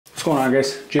What's going on,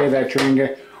 guys? Jay, that Drain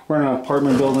Guy. We're in an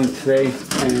apartment building today,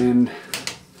 and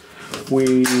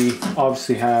we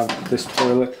obviously have this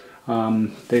toilet.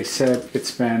 They said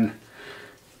it's been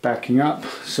backing up,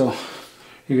 so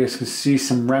you guys can see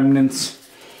some remnants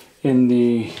in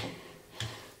the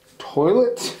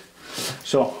toilet.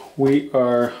 So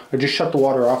I just shut the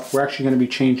water off. We're actually going to be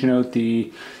changing out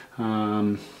the,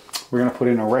 we're going to put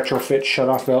in a retrofit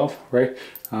shutoff valve, right?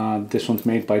 This one's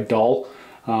made by Dull.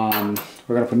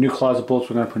 We're going to put new closet bolts,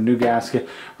 we're going to put a new gasket,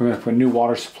 we're going to put a new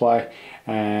water supply,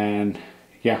 and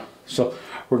yeah, so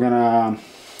we're going to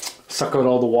suck out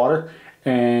all the water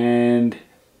and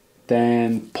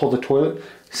then pull the toilet,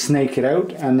 snake it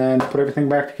out, and then put everything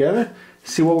back together,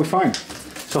 see what we find.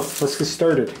 So let's get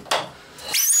started.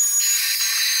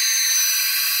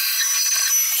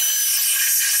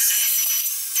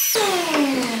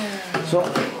 So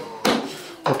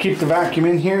I'll keep the vacuum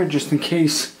in here just in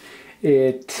case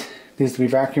it needs to be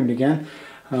vacuumed again.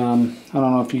 I don't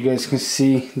know if you guys can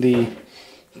see the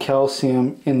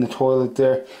calcium in the toilet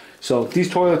there. So these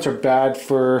toilets are bad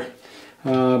for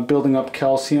building up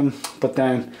calcium, but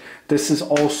then this is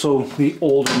also the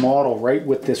older model, right,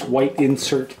 with this white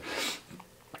insert,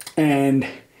 and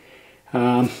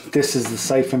this is the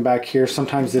siphon back here.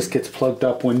 Sometimes this gets plugged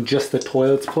up when just the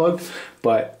toilet's plugged,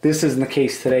 but this isn't the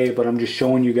case today, but I'm just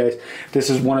showing you guys.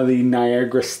 This is one of the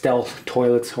Niagara Stealth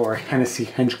toilets, or Hennessy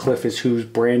Hinchcliffe is who's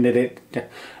branded it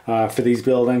for these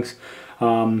buildings.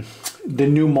 The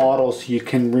new models, you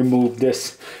can remove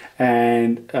this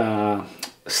and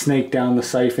snake down the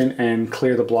siphon and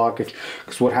clear the blockage,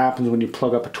 because what happens when you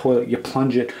plug up a toilet, you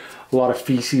plunge it, a lot of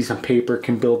feces and paper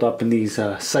can build up in these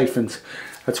siphons.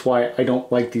 That's why I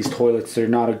don't like these toilets. They're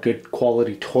not a good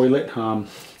quality toilet. A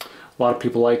lot of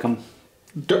people like them.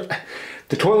 The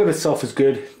toilet itself is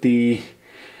good. The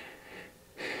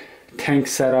tank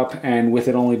setup, and with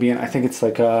it only being, I think it's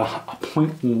like a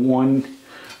 0.1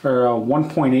 or a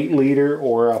 1.8 liter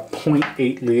or a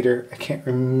 0.8 liter. I can't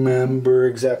remember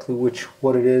exactly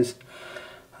what it is.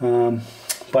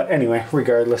 But anyway,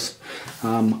 regardless,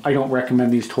 I don't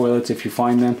recommend these toilets if you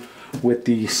find them with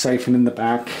the siphon in the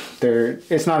back.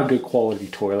 It's not a good quality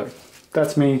toilet.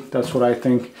 That's me. That's what I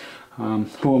think.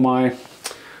 Who am I?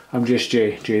 I'm just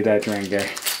Jay that Drain Guy.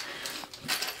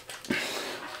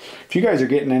 If you guys are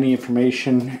getting any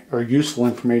information or useful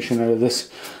information out of this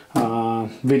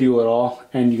video at all,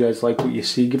 and you guys like what you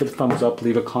see, give it a thumbs up,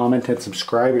 leave a comment, and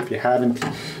subscribe if you haven't.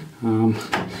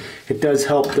 It does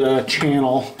help the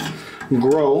channel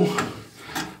grow.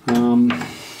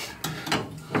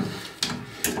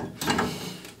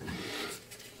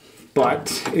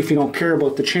 But if you don't care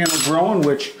about the channel growing,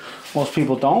 which most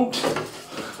people don't,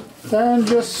 then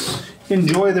just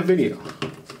enjoy the video.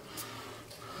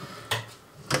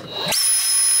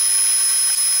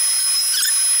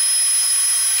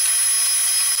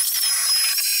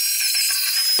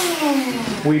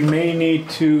 We may need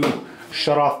to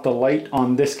shut off the light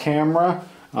on this camera,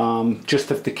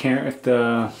 just if the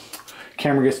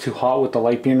camera gets too hot with the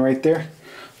light being right there.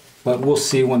 But we'll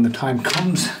see when the time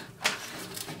comes.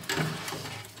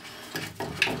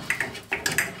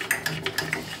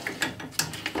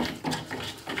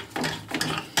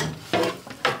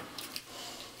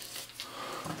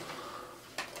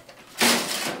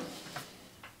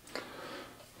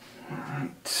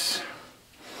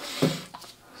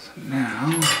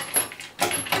 Now,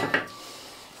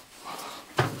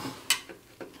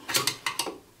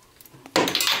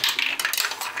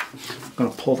 I'm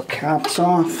going to pull the caps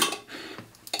off.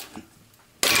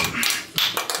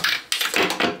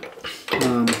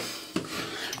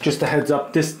 Just a heads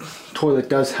up, this toilet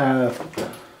does have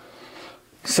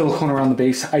silicone around the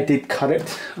base. I did cut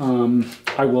it.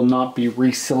 I will not be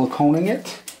re-siliconing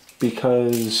it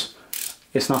because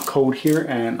it's not code here,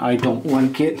 and I don't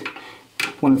like it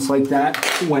when it's like that.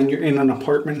 When you're in an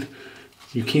apartment,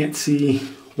 you can't see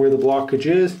where the blockage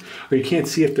is, or you can't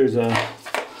see if there's a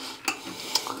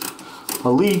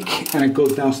leak, and it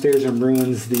goes downstairs and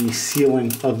ruins the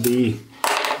ceiling of the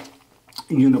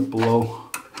unit below.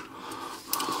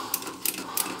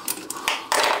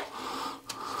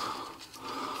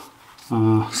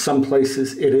 Some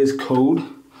places it is code,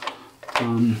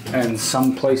 and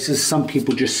some places, some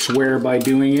people just swear by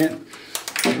doing it.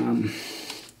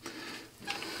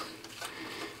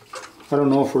 I don't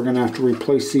know if we're going to have to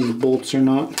replace these bolts or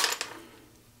not.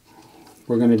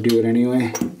 We're going to do it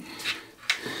anyway.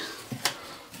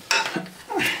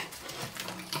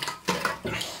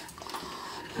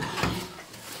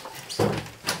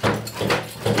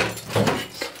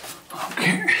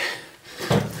 Okay.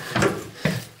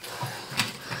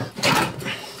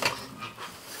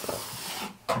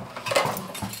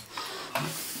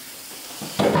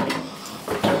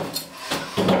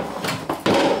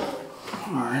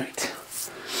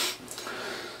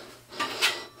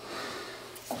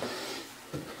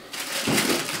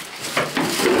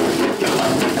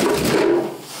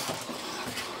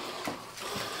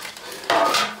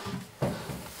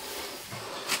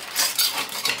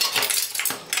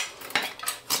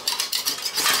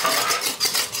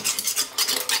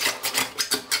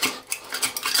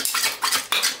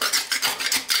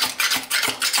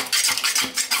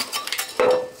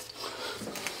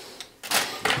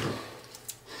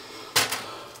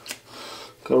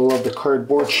 of the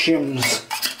cardboard shims.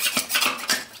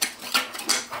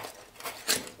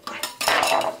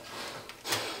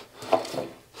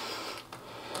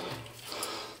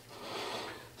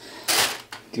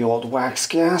 The old wax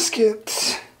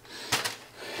gasket.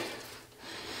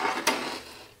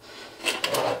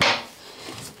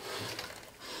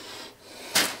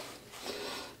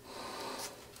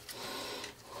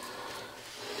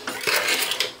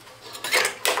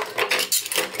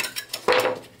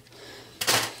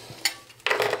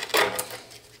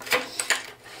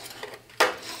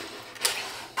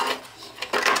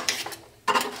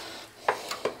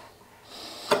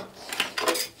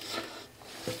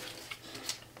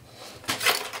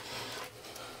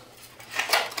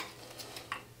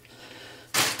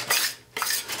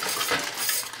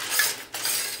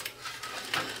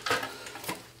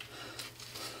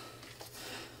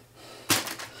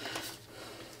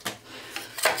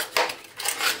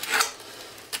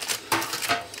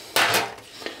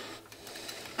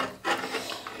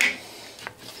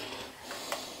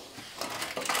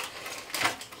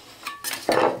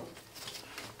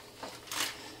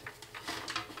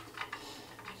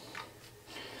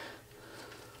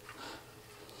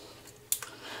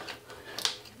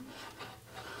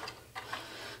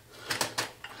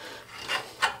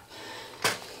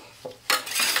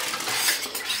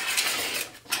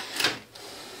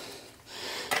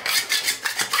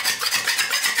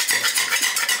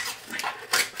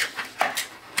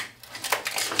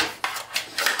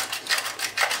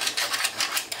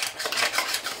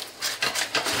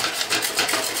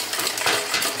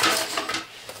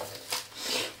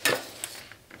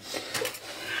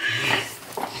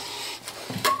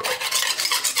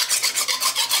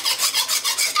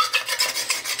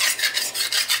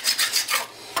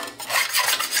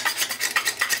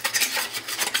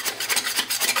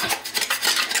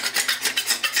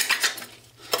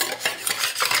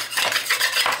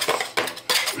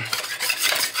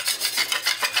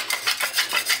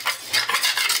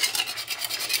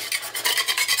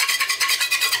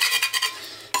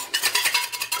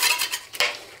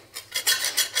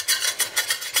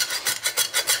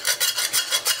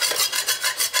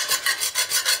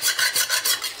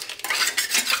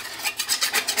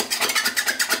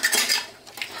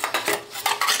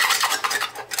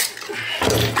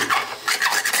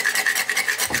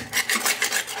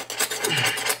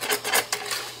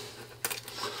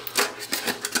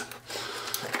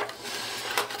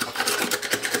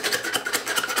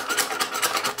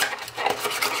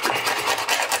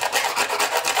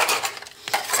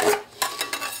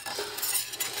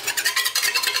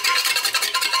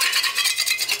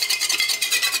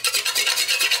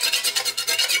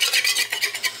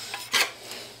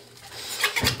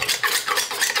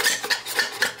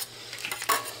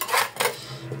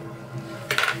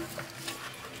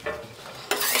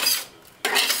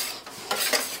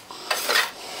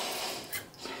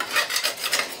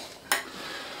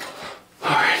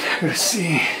 Gotta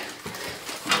see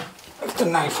if the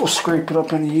knife will scrape it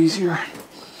up any easier.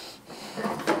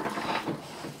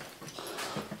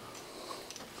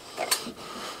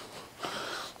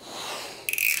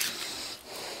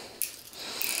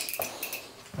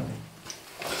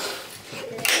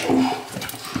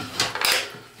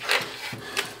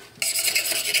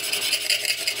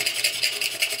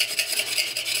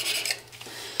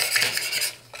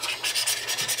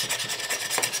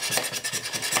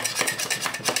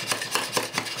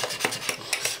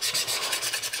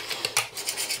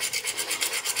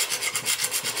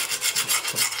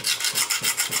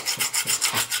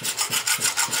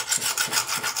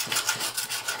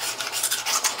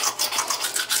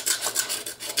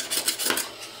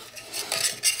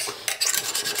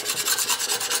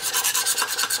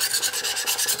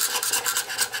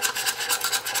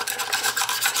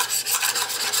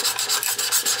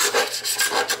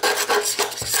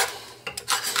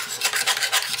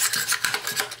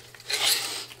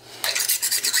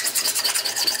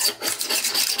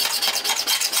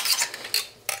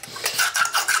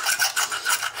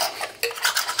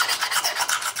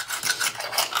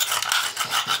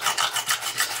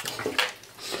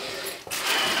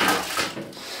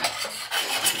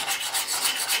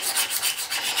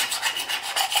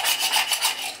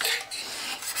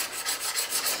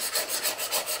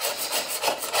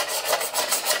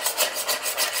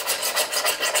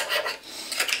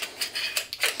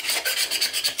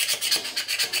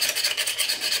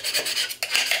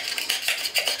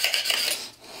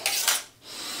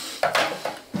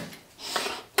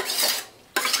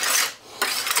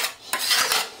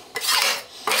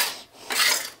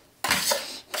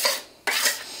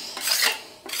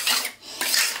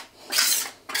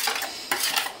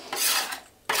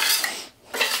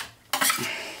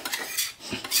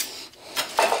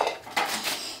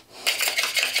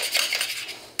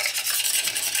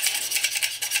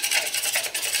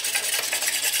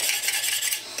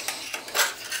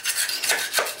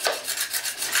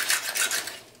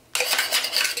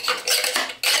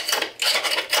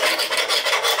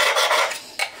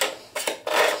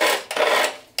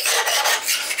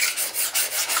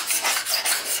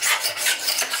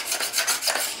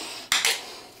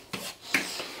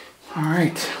 All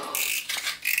right.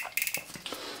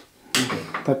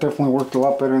 That definitely worked a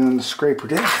lot better than the scraper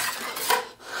did.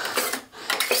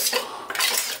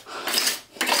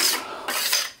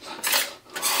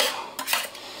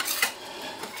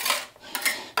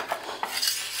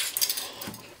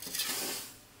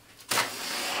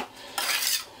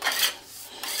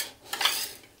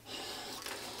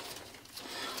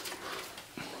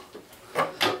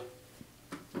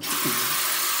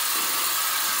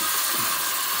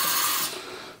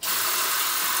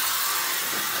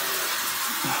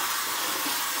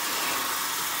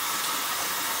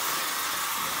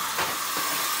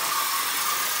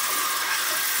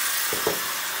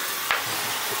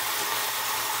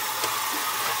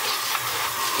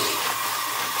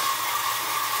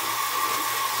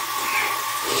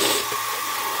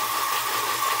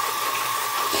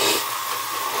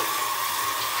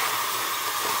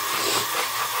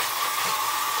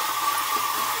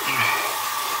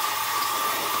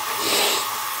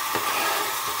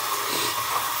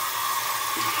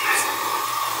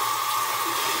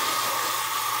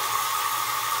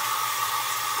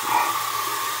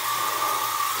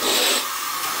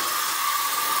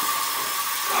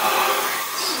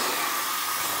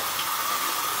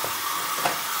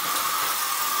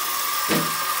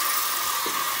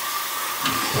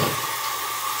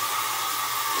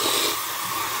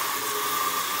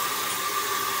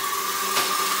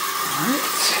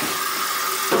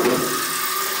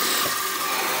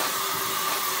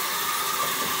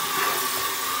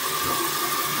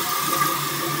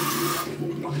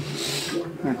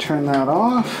 I'm gonna turn that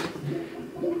off.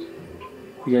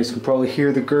 You guys can probably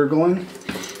hear the gurgling.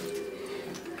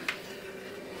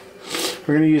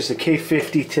 We're gonna use the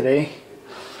K50 today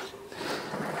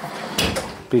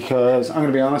because I'm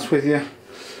gonna be honest with you,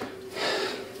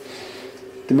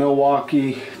 the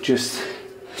Milwaukee just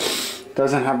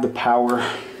doesn't have the power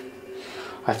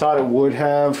I thought it would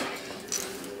have.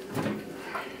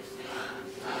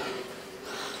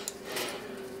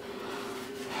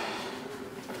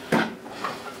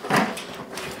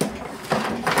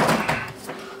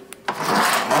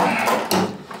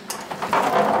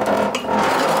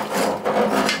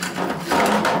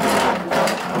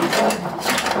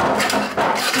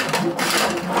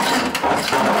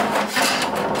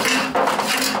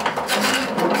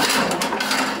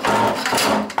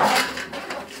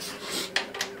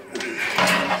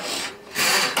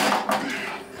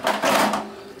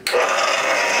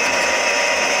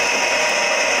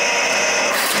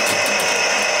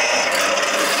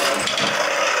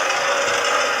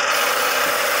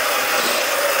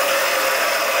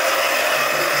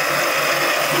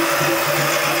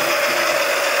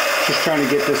 Just trying to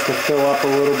get this to fill up a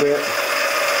little bit.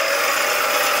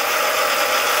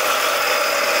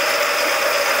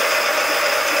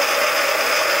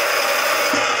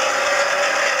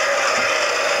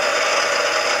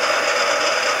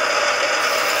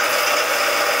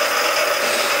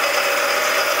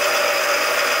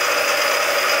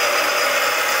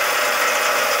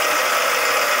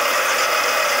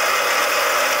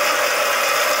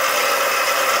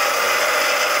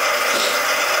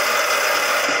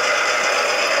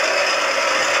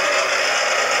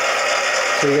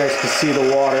 So you guys can see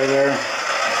the water there.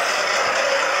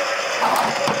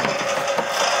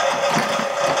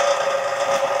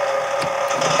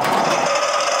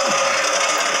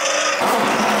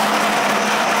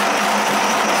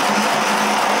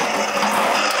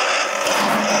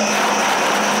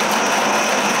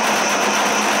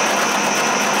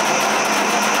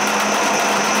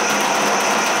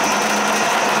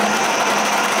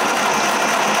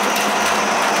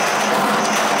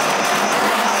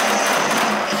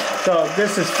 So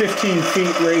this is 15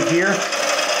 feet right here.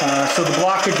 So the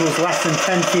blockage was less than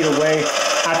 10 feet away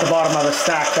at the bottom of the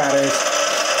stack, that is.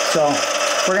 So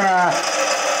we're gonna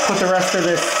put the rest of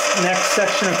this next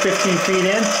section of 15 feet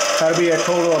in. That'll be a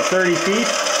total of 30 feet.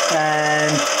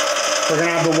 And we're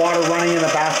gonna have the water running in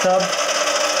the bathtub.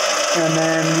 And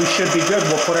then we should be good.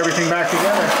 We'll put everything back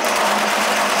together.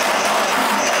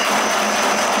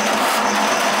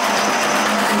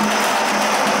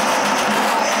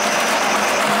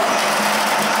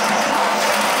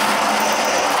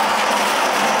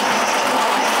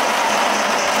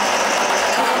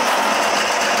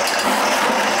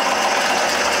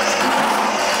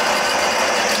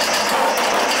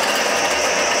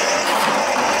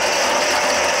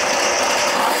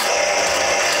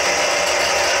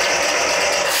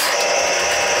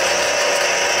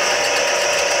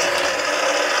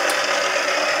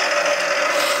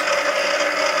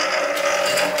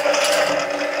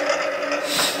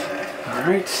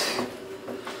 Alright,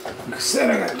 like I said,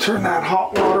 I'm going to turn that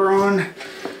hot water on.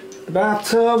 the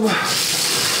bathtub.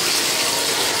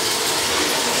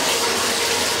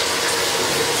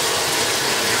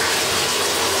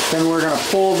 Then we're going to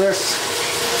pull this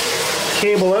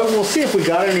cable out. We'll see if we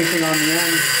got anything on the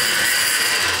end.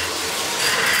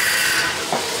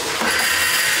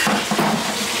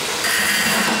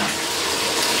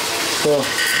 So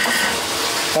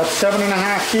that's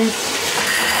 7.5 feet.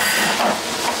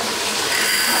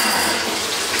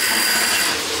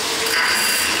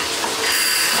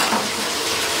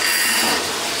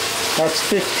 That's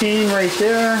 15 right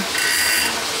there.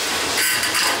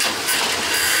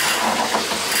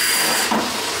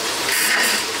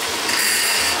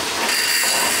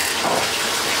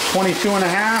 $22.5.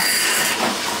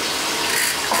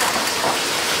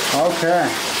 Okay.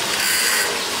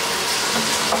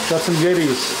 Got some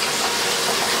goodies.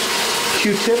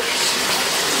 Q-tips.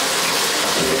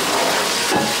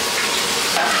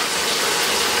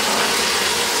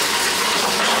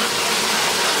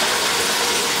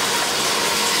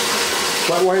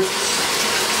 Wet wipes.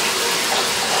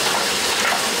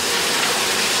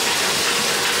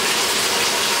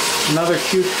 Another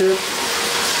Q-tip.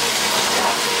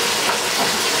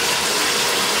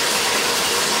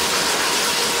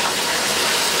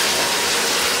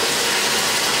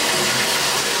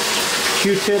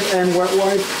 Q-tip and wet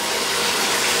wipe,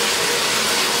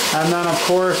 and then of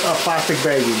course a plastic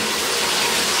baggie,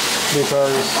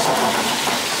 because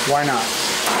why not?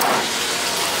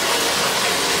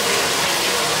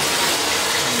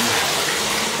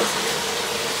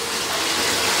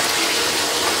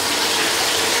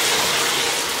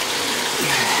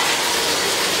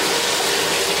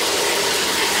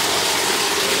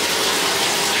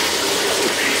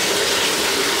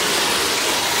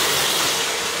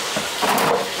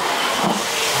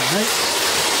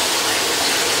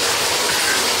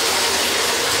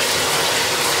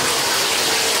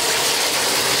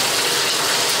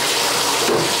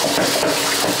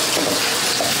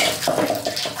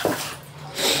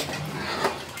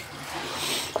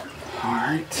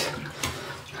 Alright,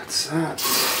 that's that.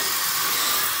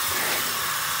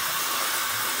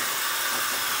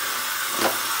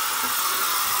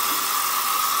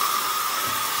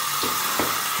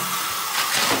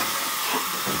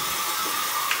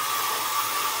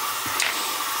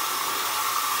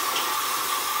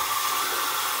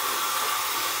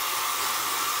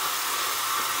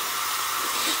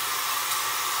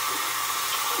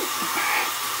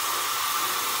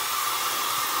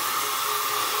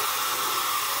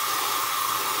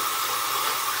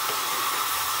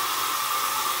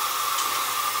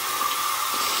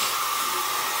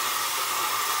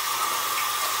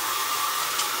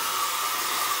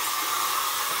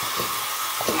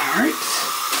 Alright,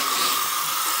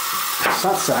 so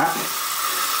that's that.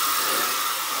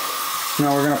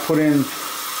 Now we're going to put in,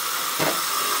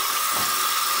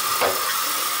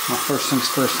 well, first things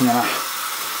first, I'm going to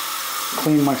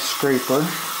clean my scraper.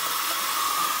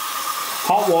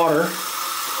 Hot water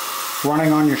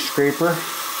running on your scraper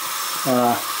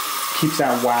keeps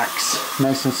that wax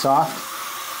nice and soft.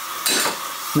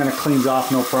 And then it cleans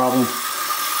off no problem.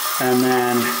 And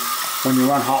then when you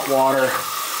run hot water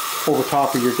over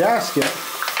top of your gasket,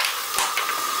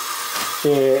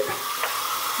 it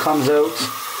comes out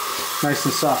nice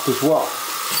and soft as well.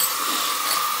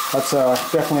 That's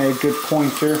definitely a good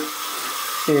pointer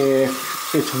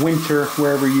if it's winter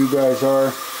wherever you guys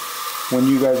are, when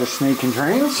you guys are snaking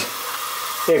drains,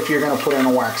 if you're going to put in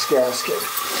a wax gasket.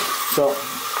 So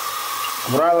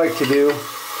what I like to do,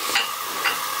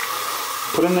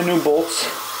 put in the new bolts,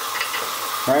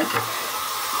 right?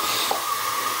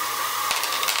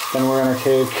 Then we're going to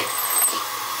take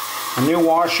a new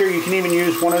washer. You can even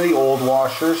use one of the old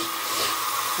washers.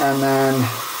 And then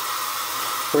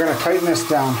we're going to tighten this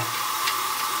down.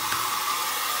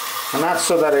 And that's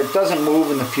so that it doesn't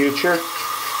move in the future.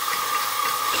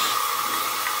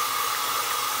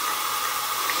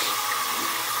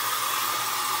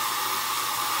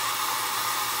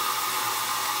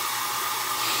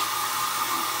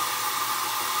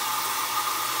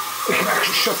 We can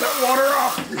actually shut that water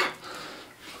off.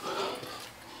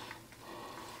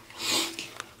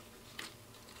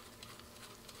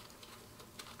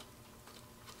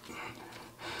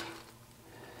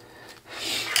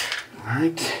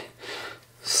 Alright,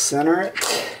 center it,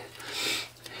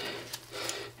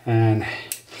 and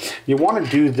you want to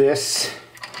do this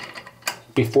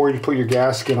before you put your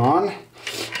gasket on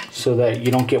so that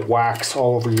you don't get wax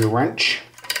all over your wrench.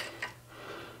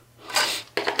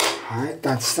 Alright,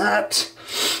 that's that.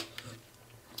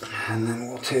 And then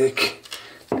we'll take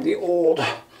the old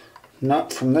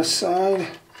nut from this side.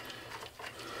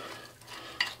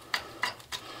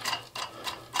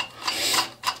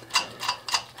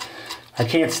 I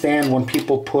can't stand when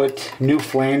people put new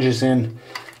flanges in.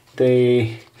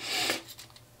 They'll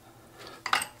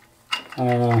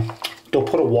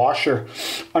put a washer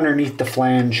underneath the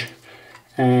flange,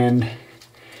 and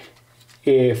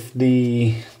if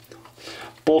the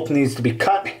bolt needs to be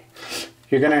cut,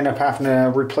 you're going to end up having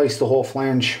to replace the whole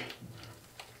flange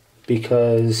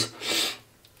because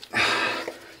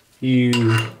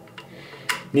you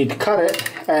need to cut it.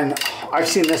 And I've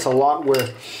seen this a lot where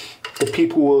the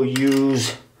people will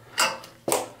use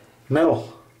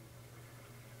metal,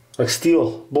 like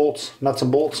steel bolts, nuts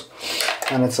and bolts,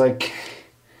 and it's like,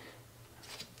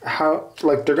 how,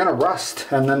 like, they're gonna rust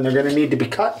and then they're gonna need to be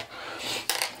cut.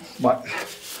 But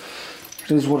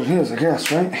it is what it is, I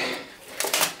guess, right?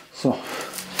 So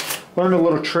learned a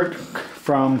little trick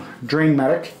from Drain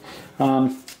Medic.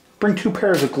 Bring 2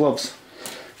 pairs of gloves.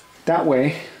 That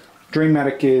way, Drain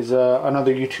Medic is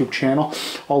another YouTube channel.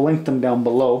 I'll link them down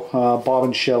below. Bob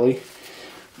and Shelly,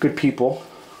 good people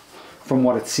from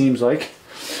what it seems like.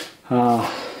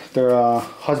 They're a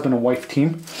husband and wife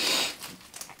team,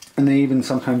 and they even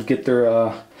sometimes get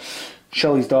their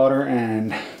Shelly's daughter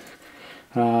and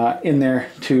in there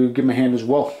to give them a hand as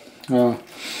well.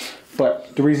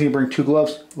 But the reason you bring 2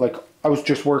 gloves, like I was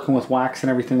just working with wax and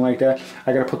everything like that,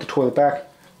 I gotta put the toilet back,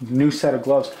 new set of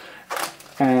gloves,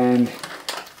 and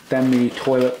then the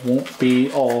toilet won't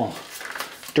be all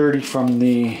dirty from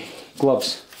the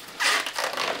gloves.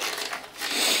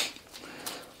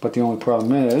 But the only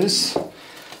problem is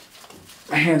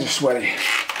my hands are sweaty.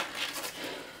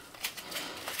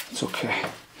 It's okay.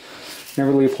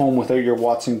 Never leave home without your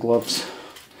Watson gloves.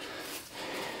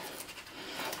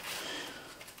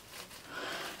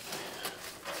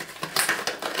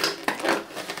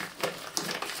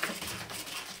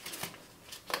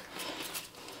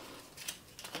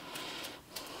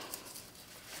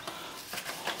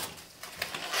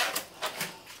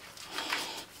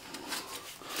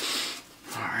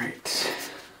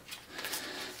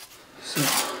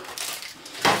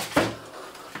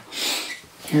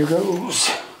 Here goes.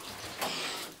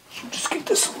 So just give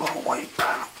this a little wipe.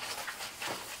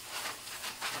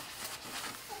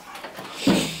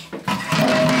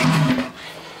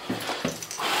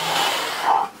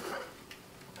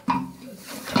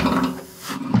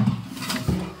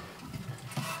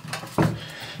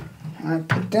 I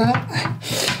put that,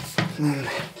 and then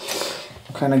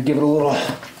kind of give it a little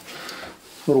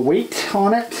weight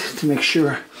on it to make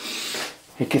sure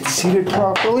it gets seated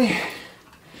properly.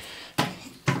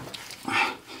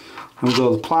 We'll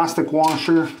go the plastic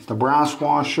washer, the brass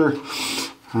washer,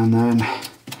 and then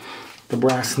the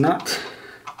brass nut.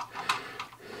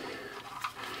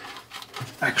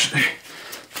 Actually,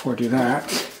 before I do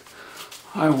that,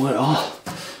 I will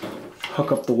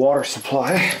hook up the water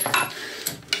supply.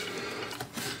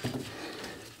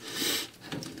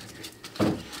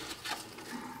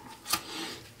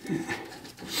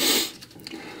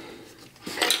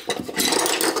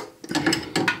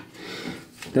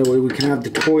 That way we can have the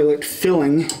toilet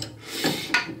filling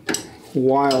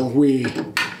while we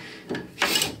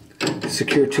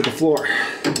secure it to the floor.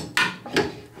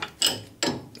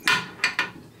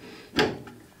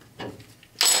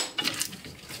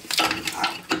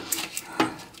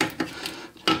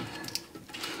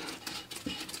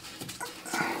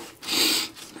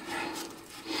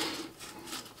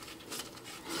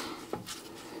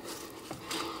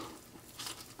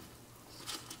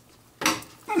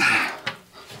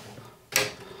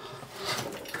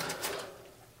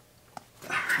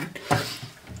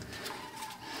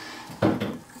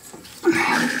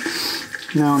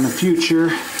 Now in the future,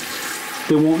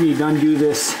 they won't need to undo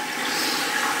this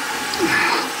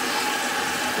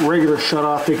regular shut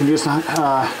off. They can just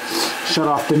shut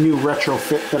off the new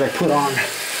retrofit that I put on.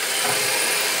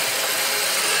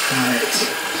 Alright,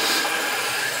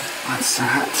 that's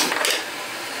that.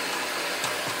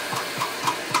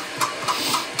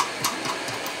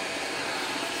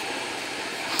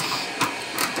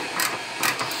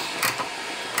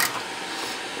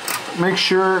 Make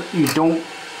sure you don't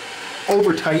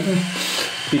over tighten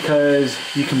because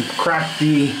you can crack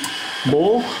the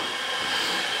bowl.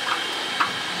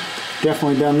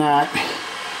 Definitely done that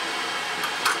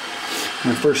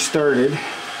when I first started.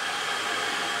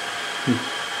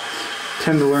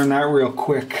 Tend to learn that real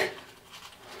quick.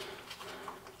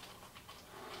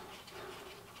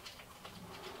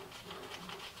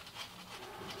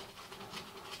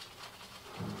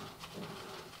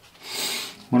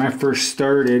 When I first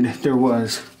started, there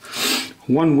was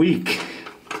 1 week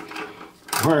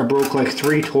where I broke like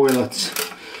 3 toilets.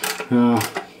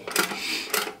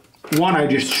 One I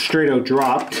just straight out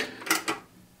dropped.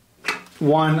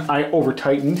 One I over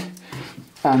tightened,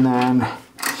 and then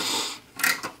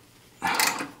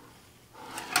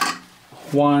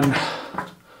one,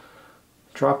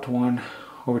 dropped one,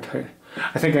 over tight.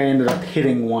 I think I ended up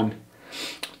hitting one,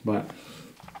 but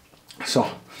so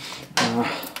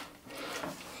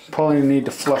probably need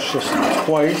to flush this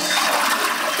twice.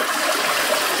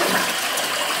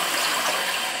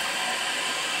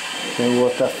 Okay, we'll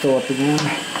let that fill up again.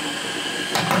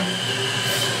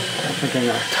 I think I'm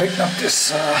gonna tighten up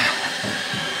this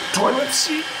toilet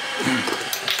seat.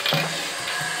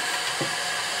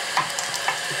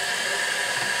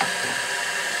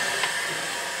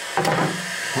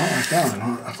 Oh, like that one.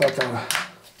 I thought that was...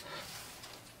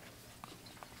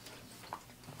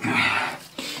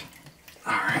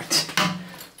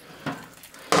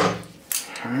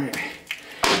 Alright,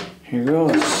 here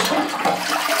goes.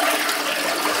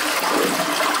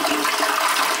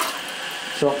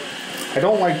 So, I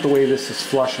don't like the way this is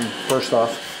flushing, first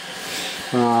off.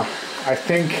 I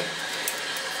think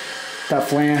that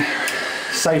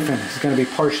siphon is going to be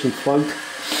partially plugged.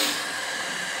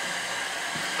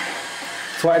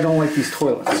 That's why I don't like these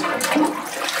toilets.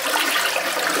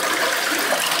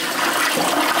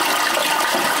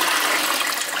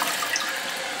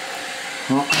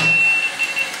 Well,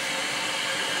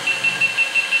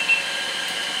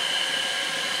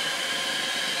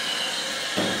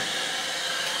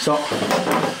 so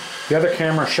the other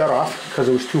camera shut off because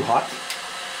it was too hot,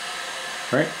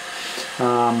 right?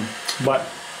 But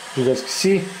you guys can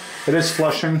see it is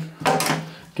flushing.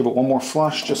 Give it one more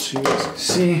flush just so you guys can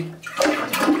see.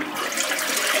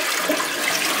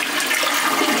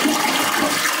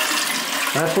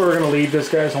 That's where we're going to leave this,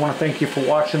 guys. I want to thank you for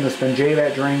watching. This has been Jay,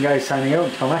 that Drain Guy, signing out.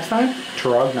 Until next time,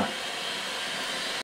 Taragna.